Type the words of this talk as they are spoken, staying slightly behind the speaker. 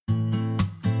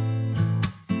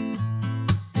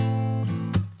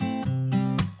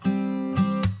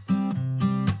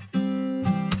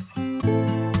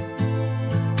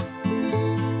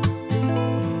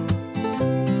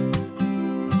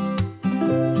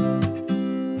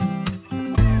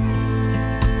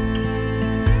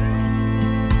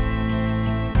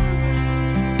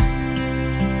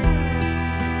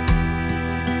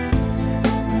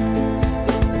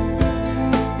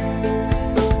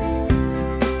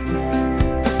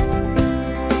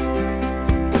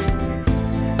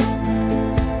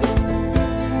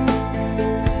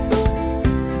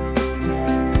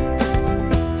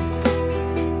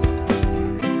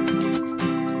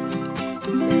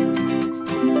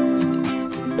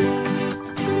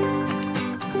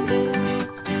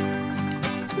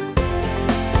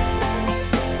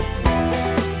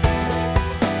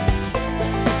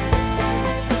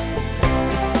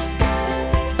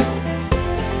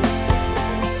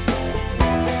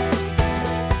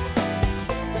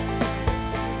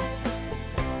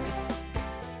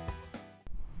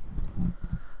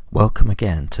Welcome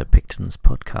again to Picton's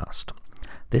podcast.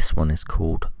 This one is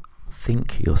called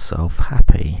Think Yourself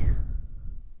Happy.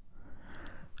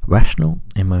 Rational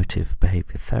Emotive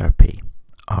Behaviour Therapy,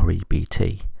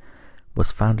 REBT,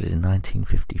 was founded in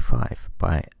 1955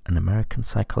 by an American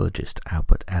psychologist,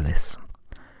 Albert Ellis.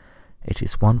 It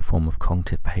is one form of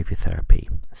cognitive behaviour therapy,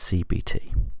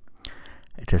 CBT.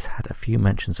 It has had a few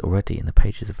mentions already in the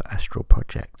pages of Astral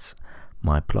Projects,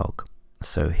 my blog,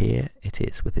 so here it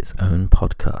is with its own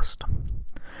podcast.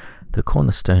 The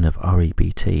cornerstone of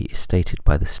REBT is stated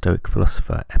by the Stoic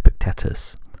philosopher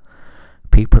Epictetus.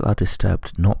 People are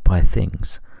disturbed not by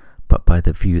things, but by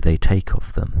the view they take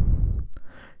of them.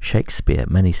 Shakespeare,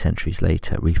 many centuries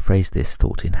later, rephrased this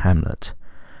thought in Hamlet.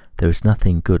 There is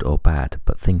nothing good or bad,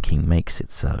 but thinking makes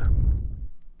it so.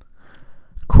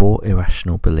 Core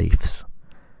irrational beliefs.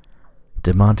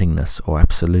 Demandingness or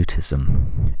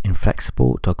absolutism.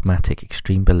 Inflexible, dogmatic,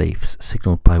 extreme beliefs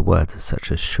signalled by words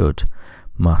such as should,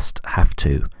 must, have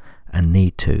to, and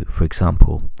need to. For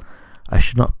example, I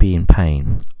should not be in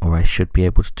pain, or I should be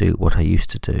able to do what I used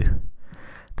to do.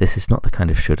 This is not the kind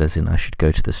of should as in I should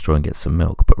go to the store and get some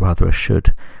milk, but rather a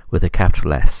should with a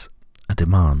capital S, a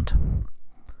demand.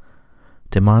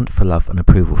 Demand for love and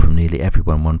approval from nearly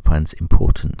everyone one finds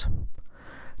important.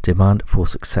 Demand for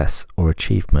success or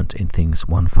achievement in things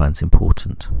one finds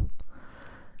important.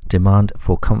 Demand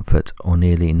for comfort or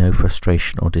nearly no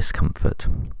frustration or discomfort.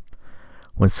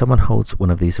 When someone holds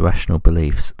one of these irrational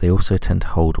beliefs, they also tend to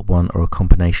hold one or a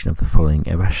combination of the following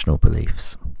irrational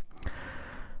beliefs.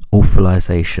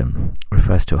 Awfulization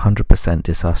refers to 100%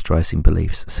 disasterizing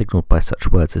beliefs signalled by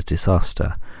such words as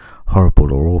disaster,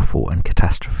 horrible or awful, and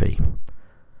catastrophe.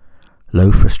 Low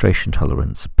frustration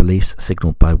tolerance, beliefs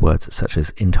signalled by words such as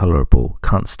intolerable,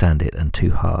 can't stand it, and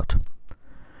too hard.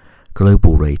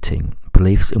 Global rating,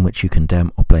 beliefs in which you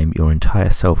condemn or blame your entire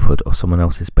selfhood or someone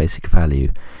else's basic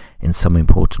value in some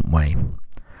important way.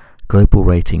 Global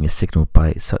rating is signalled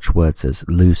by such words as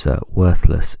loser,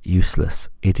 worthless, useless,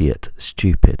 idiot,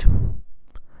 stupid.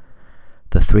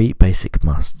 The three basic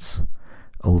musts.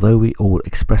 Although we all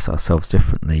express ourselves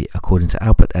differently, according to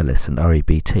Albert Ellis and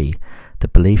REBT, the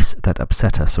beliefs that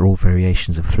upset us are all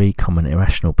variations of three common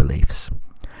irrational beliefs.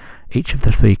 Each of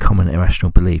the three common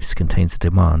irrational beliefs contains a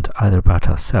demand either about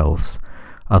ourselves,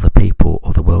 other people,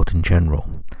 or the world in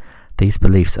general. These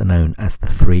beliefs are known as the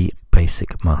three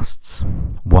basic musts.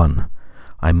 1.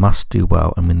 I must do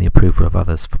well and win the approval of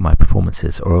others for my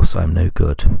performances, or else I am no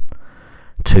good.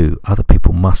 2. Other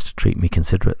people must treat me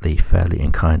considerately, fairly,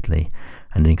 and kindly,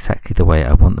 and in exactly the way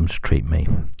I want them to treat me.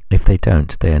 If they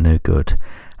don't, they are no good,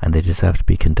 and they deserve to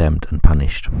be condemned and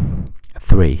punished.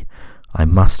 3. I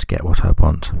must get what I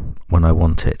want when I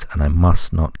want it, and I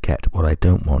must not get what I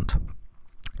don't want.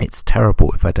 It's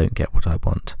terrible if I don't get what I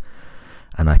want,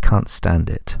 and I can't stand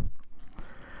it.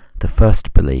 The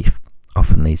first belief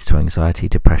often leads to anxiety,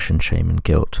 depression, shame, and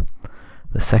guilt.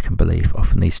 The second belief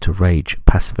often leads to rage,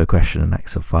 passive aggression, and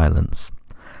acts of violence.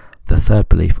 The third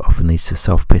belief often leads to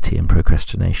self-pity and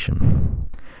procrastination.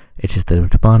 It is the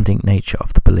demanding nature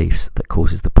of the beliefs that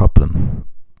causes the problem.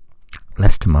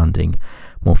 Less demanding,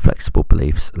 more flexible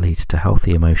beliefs lead to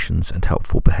healthy emotions and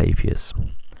helpful behaviours.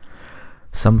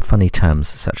 Some funny terms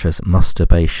such as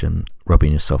musturbation,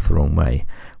 rubbing yourself the wrong way,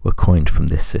 were coined from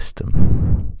this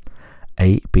system.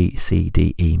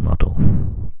 ABCDE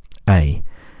model. A.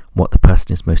 What the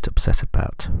person is most upset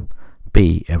about.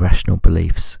 B. Irrational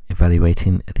beliefs,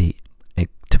 evaluating the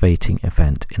activating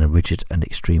event in a rigid and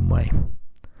extreme way.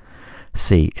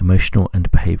 C. Emotional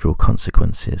and behavioural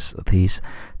consequences. These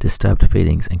disturbed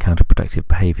feelings and counterproductive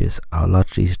behaviours are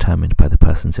largely determined by the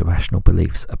person's irrational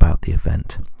beliefs about the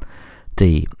event.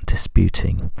 D.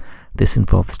 Disputing. This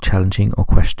involves challenging or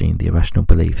questioning the irrational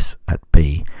beliefs at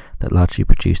B that largely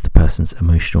produce the person's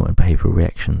emotional and behavioural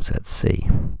reactions at C.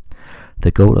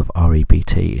 The goal of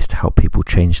REBT is to help people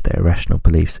change their irrational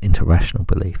beliefs into rational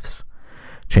beliefs.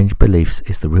 Changing beliefs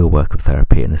is the real work of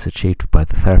therapy and is achieved by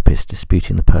the therapist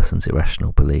disputing the person's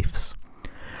irrational beliefs.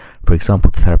 For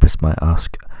example, the therapist might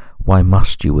ask, why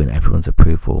must you win everyone's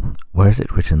approval? Where is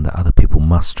it written that other people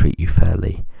must treat you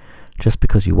fairly? Just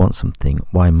because you want something,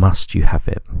 why must you have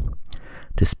it?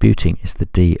 Disputing is the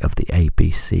D of the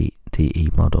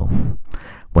ABCDE model.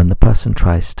 When the person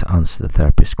tries to answer the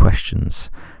therapist's questions,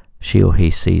 she or he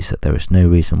sees that there is no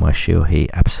reason why she or he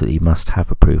absolutely must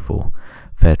have approval,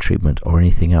 fair treatment, or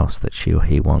anything else that she or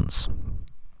he wants.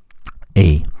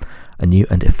 E. A new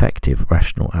and effective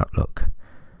rational outlook.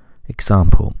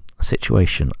 Example,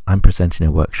 situation, I'm presenting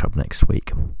a workshop next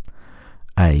week.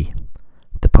 A.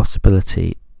 The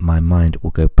possibility my mind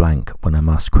will go blank when I'm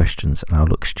asked questions and I'll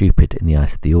look stupid in the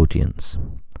eyes of the audience.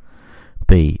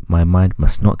 B. My mind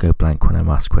must not go blank when I'm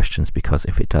asked questions, because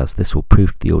if it does, this will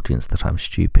prove to the audience that I'm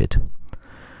stupid.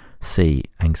 C.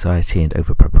 Anxiety and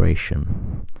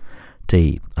over-preparation.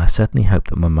 D. I certainly hope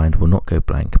that my mind will not go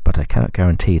blank, but I cannot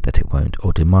guarantee that it won't,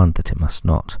 or demand that it must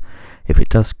not. If it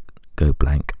does go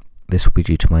blank, this will be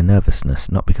due to my nervousness,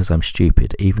 not because I'm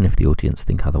stupid, even if the audience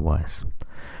think otherwise.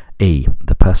 E.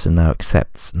 The person now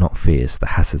accepts, not fears, the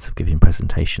hazards of giving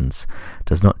presentations,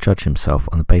 does not judge himself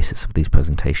on the basis of these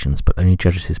presentations, but only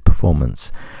judges his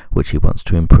performance, which he wants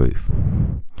to improve.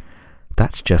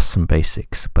 That's just some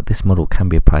basics, but this model can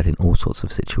be applied in all sorts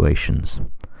of situations.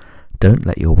 Don't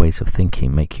let your ways of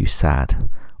thinking make you sad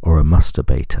or a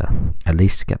musturbator. At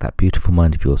least get that beautiful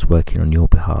mind of yours working on your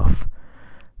behalf,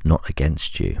 not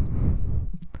against you.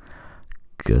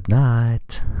 Good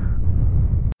night.